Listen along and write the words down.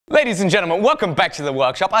Ladies and gentlemen, welcome back to the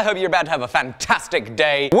workshop. I hope you're about to have a fantastic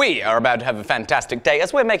day. We are about to have a fantastic day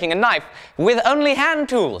as we're making a knife with only hand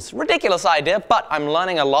tools. Ridiculous idea, but I'm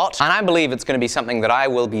learning a lot, and I believe it's going to be something that I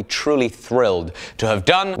will be truly thrilled to have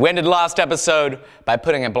done. We ended last episode by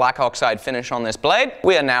putting a black oxide finish on this blade.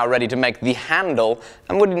 We are now ready to make the handle,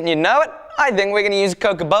 and wouldn't you know it, I think we're going to use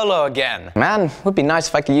Cocobolo again. Man, it would be nice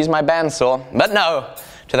if I could use my bandsaw, but no,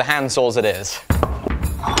 to the hand saws it is.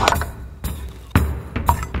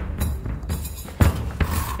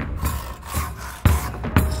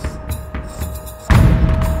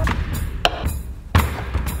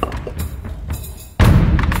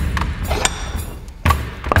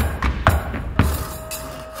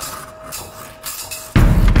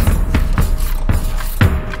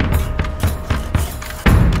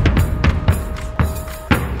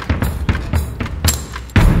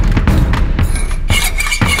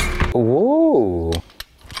 Ooh.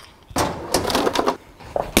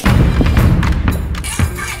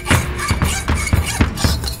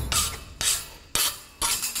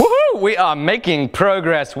 Woohoo! We are making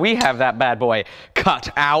progress. We have that bad boy cut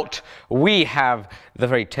out. We have the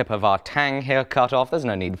very tip of our tang here cut off. There's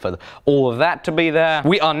no need for all of that to be there.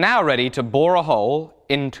 We are now ready to bore a hole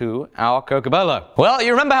into our Cocobolo. Well,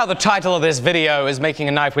 you remember how the title of this video is making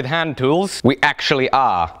a knife with hand tools? We actually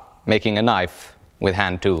are making a knife with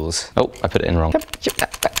hand tools. Oh, I put it in wrong.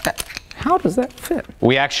 How does that fit?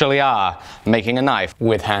 We actually are making a knife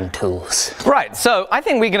with hand tools. Right, so I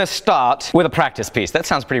think we're gonna start with a practice piece. That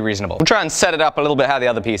sounds pretty reasonable. We'll try and set it up a little bit how the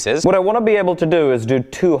other piece is. What I want to be able to do is do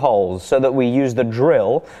 2 holes so that we use the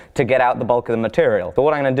drill to get out the bulk of the material. So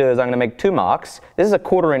what I'm gonna do is I'm gonna make 2 marks. This is a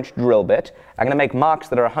 1/4 inch drill bit. I'm going to make marks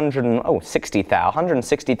that are 160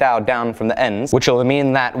 thou down from the ends, which will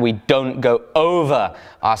mean that we don't go over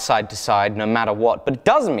our side to side no matter what, but it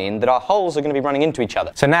does mean that our holes are going to be running into each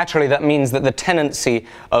other. So naturally that means that the tendency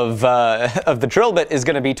of the drill bit is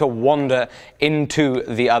going to be to wander into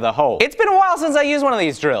the other hole. It's been a while since I used one of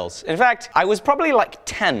these drills. In fact, I was probably like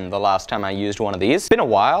 10 the last time I used one of these. It's been a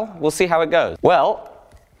while. We'll see how it goes. Well,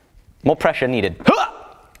 more pressure needed.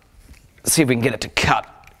 Let's see if we can get it to cut.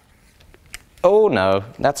 Oh no,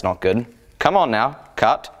 that's not good. Come on now.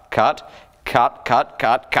 Cut, cut, cut, cut,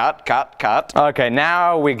 cut, cut, cut, cut. Okay,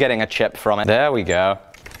 now we're getting a chip from it. There we go.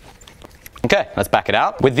 Okay, let's back it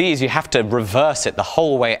out. With these, you have to reverse it the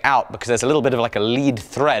whole way out because there's a little bit of like a lead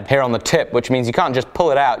thread here on the tip, which means you can't just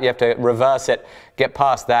pull it out. You have to reverse it, get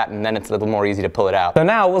past that, and then it's a little more easy to pull it out. So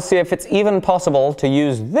now we'll see if it's even possible to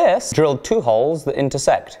use this, drill 2 holes that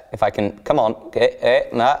intersect. If I can, come on.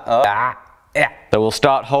 Yeah. So we'll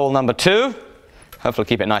start hole number 2. Hopefully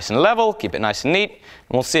keep it nice and level, keep it nice and neat,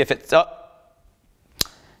 and we'll see if it's up.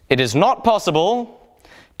 It is not possible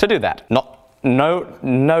to do that.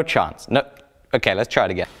 No chance. No. Okay, let's try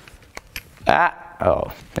it again.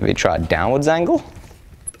 Oh, maybe try a downwards angle.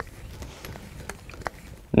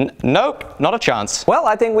 Nope, not a chance. Well,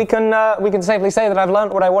 I think we can safely say that I've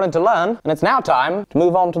learned what I wanted to learn, and it's now time to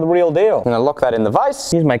move on to the real deal. I'm gonna lock that in the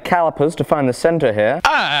vise. Use my calipers to find the center here.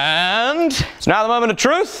 And it's now the moment of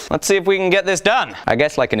truth. Let's see if we can get this done. I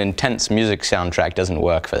guess like an intense music soundtrack doesn't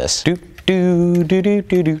work for this. Do do do do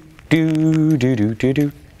do do do do do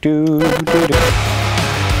do do do do.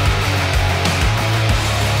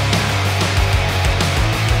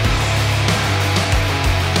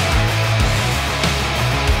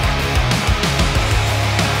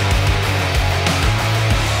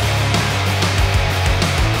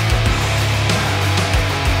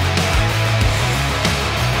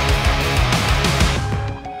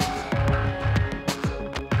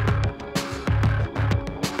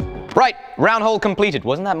 Right, round hole completed.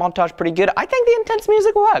 Wasn't that montage pretty good? I think the intense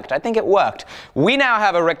music worked. I think it worked. We now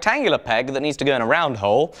have a rectangular peg that needs to go in a round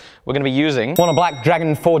hole. We're going to be using one of Black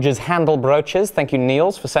Dragon Forge's handle brooches. Thank you,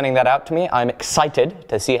 Niels, for sending that out to me. I'm excited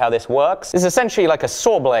to see how this works. This is essentially like a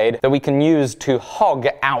saw blade that we can use to hog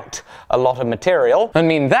out a lot of material. I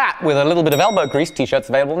mean that with a little bit of elbow grease. T-shirts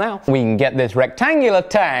available now. We can get this rectangular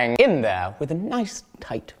tang in there with a nice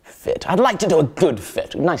tight fit. I'd like to do a good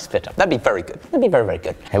fit, a nice fit up. That'd be very good. That'd be very, very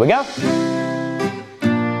good. Here we go.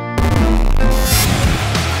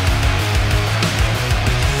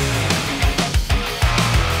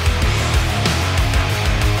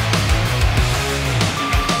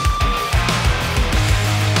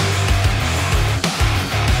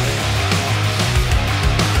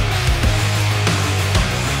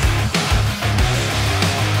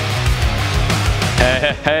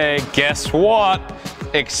 Hey, guess what?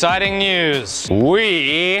 Exciting news.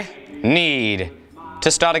 We need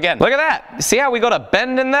to start again. Look at that. See how we got a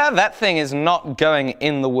bend in there? That thing is not going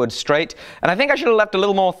in the wood straight. And I think I should have left a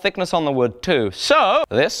little more thickness on the wood too. So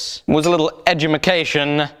this was a little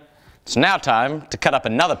edumacation So now time to cut up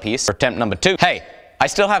another piece for attempt number 2. Hey, I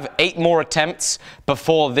still have 8 more attempts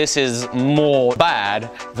before this is more bad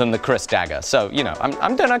than the Chris dagger. So, you know,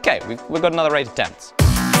 I'm doing okay. We've got another 8 attempts.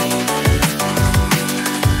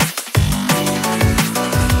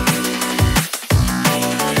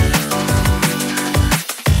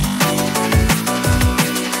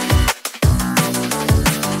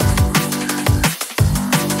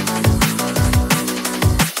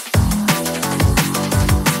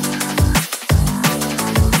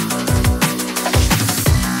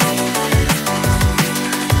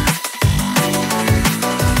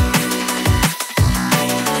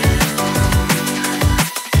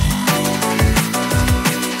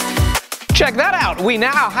 Check that out! We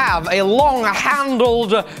now have a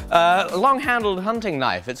long-handled hunting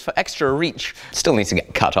knife. It's for extra reach. Still needs to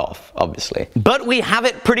get cut off, obviously. But we have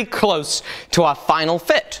it pretty close to our final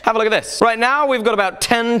fit. Have a look at this. Right now, we've got about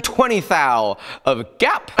 10-20 thou of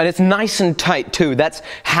gap, and it's nice and tight too. That's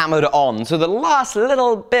hammered on. So the last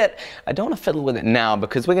little bit, I don't want to fiddle with it now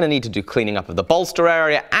because we're going to need to do cleaning up of the bolster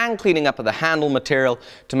area and cleaning up of the handle material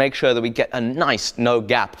to make sure that we get a nice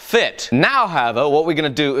no-gap fit. Now, however, what we're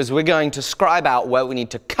going to do is we're going to scribe out where we need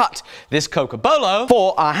to cut this cocobolo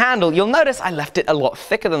for our handle. You'll notice I left it a lot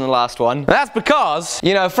thicker than the last one. That's because,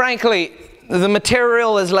 you know, frankly, the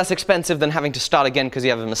material is less expensive than having to start again because you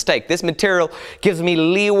have a mistake. This material gives me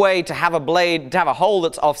leeway to have a blade, to have a hole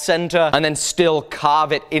that's off center, and then still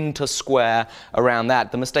carve it into square around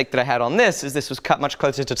that. The mistake that I had on this is this was cut much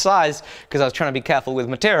closer to size because I was trying to be careful with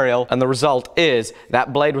material, and the result is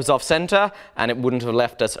that blade was off center and it wouldn't have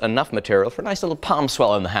left us enough material for a nice little palm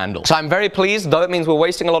swell in the handle. So I'm very pleased, though it means we're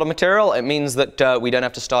wasting a lot of material, it means that we don't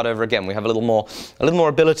have to start over again. We have a little more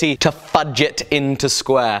ability to fudge it into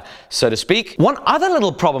square, so to speak. One other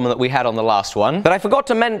little problem that we had on the last one that I forgot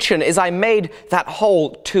to mention is I made that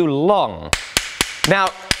hole too long. Now,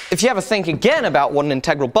 if you ever think again about what an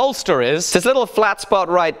integral bolster is, there's a little flat spot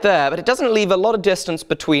right there, but it doesn't leave a lot of distance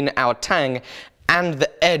between our tang and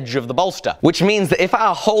the edge of the bolster, which means that if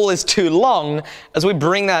our hole is too long, as we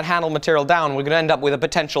bring that handle material down, we're going to end up with a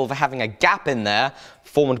potential for having a gap in there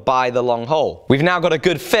formed by the long hole. We've now got a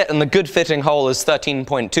good fit, and the good fitting hole is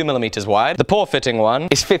 13.2 millimeters wide. The poor fitting one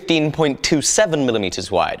is 15.27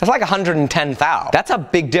 millimeters wide. That's like 110 thou. That's a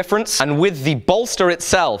big difference, and with the bolster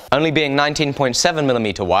itself only being 19.7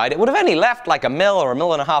 millimeter wide, it would have only left like a mil or a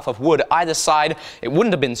mil and a half of wood either side. It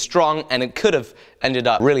wouldn't have been strong, and it could have ended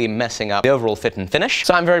up really messing up the overall fit and finish.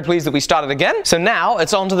 So I'm very pleased that we started again. So now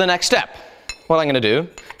it's on to the next step. What I'm going to do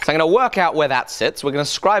is I'm going to work out where that sits. We're going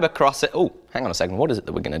to scribe across it. Oh, hang on a second. What is it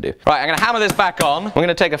that we're going to do? Right, I'm going to hammer this back on. We're going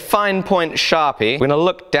to take a fine point Sharpie. We're going to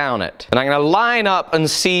look down it. And I'm going to line up and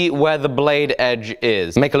see where the blade edge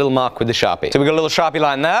is. Make a little mark with the Sharpie. So we've got a little Sharpie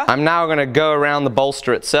line there. I'm now going to go around the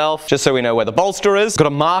bolster itself, just so we know where the bolster is. Got a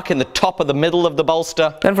mark in the top of the middle of the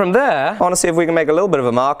bolster. Then from there, I want to see if we can make a little bit of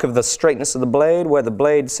a mark of the straightness of the blade, where the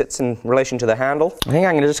blade sits in relation to the handle. I think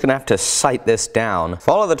I'm just going to have to sight this down.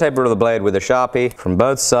 Follow the taper of the blade with a Sharpie from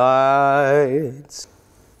both sides.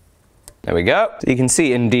 There we go. So you can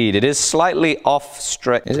see, indeed, it is slightly off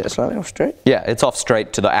straight. Is it slightly off straight? Yeah, it's off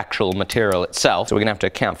straight to the actual material itself, so we're going to have to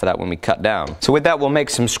account for that when we cut down. So with that, we'll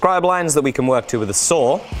make some scribe lines that we can work to with a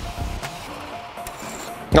saw.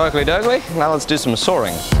 Oakley dokley. Now let's do some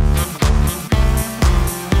sawing.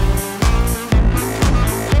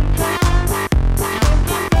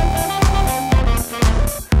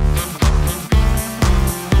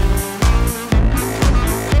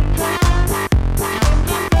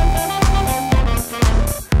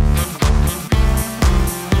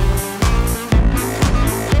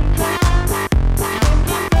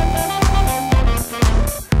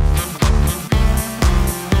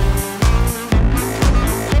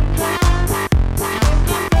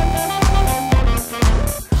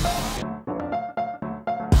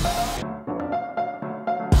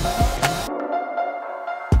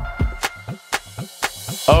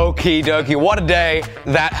 Okie dokie, what a day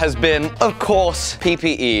that has been. Of course,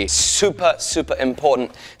 PPE, super, super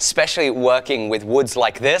important, especially working with woods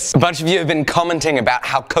like this. A bunch of you have been commenting about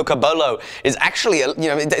how cocobolo is actually, you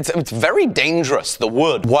know, it's very dangerous, the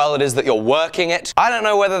wood, while it is that you're working it. I don't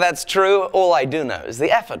know whether that's true. All I do know is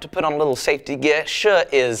the effort to put on a little safety gear sure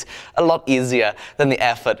is a lot easier than the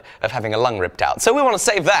effort of having a lung ripped out. So we want to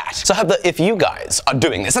save that. So I hope that if you guys are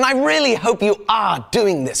doing this, and I really hope you are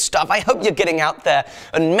doing this stuff, I hope you're getting out there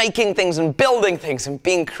and making things and building things and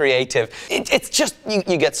being creative. It's just,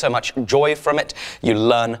 you get so much joy from it. You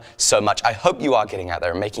learn so much. I hope you are getting out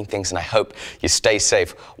there and making things, and I hope you stay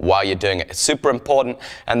safe while you're doing it. It's super important,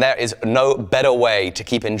 and there is no better way to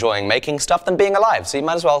keep enjoying making stuff than being alive. So you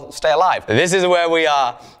might as well stay alive. This is where we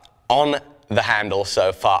are on the handle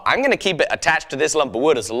so far. I'm going to keep it attached to this lump of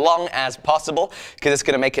wood as long as possible because it's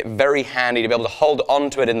going to make it very handy to be able to hold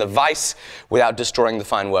onto it in the vise without destroying the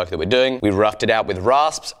fine work that we're doing. We roughed it out with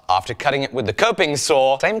rasps after cutting it with the coping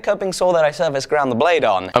saw, same coping saw that I surface ground the blade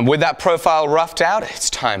on. And with that profile roughed out, it's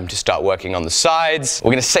time to start working on the sides.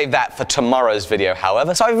 We're going to save that for tomorrow's video,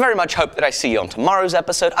 however, so I very much hope that I see you on tomorrow's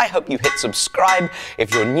episode. I hope you hit subscribe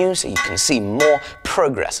if you're new so you can see more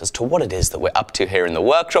progress as to what it is that we're up to here in the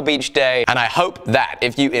workshop each day. And I hope that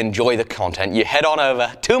if you enjoy the content, you head on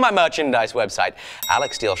over to my merchandise website,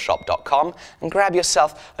 alecsteelshop.com, and grab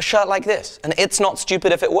yourself a shirt like this. An It's Not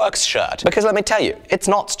Stupid If It Works shirt. Because let me tell you, it's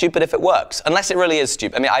not stupid if it works. Unless it really is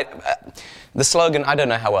stupid. I mean, the slogan, I don't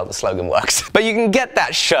know how well the slogan works. But you can get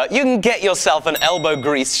that shirt. You can get yourself an elbow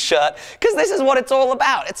grease shirt, because this is what it's all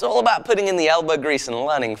about. It's all about putting in the elbow grease and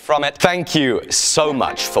learning from it. Thank you so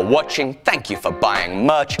much for watching. Thank you for buying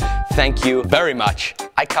merch. Thank you very much.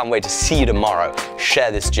 I can't wait to see you tomorrow.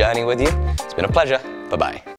 Share this journey with you. It's been a pleasure. Bye-bye.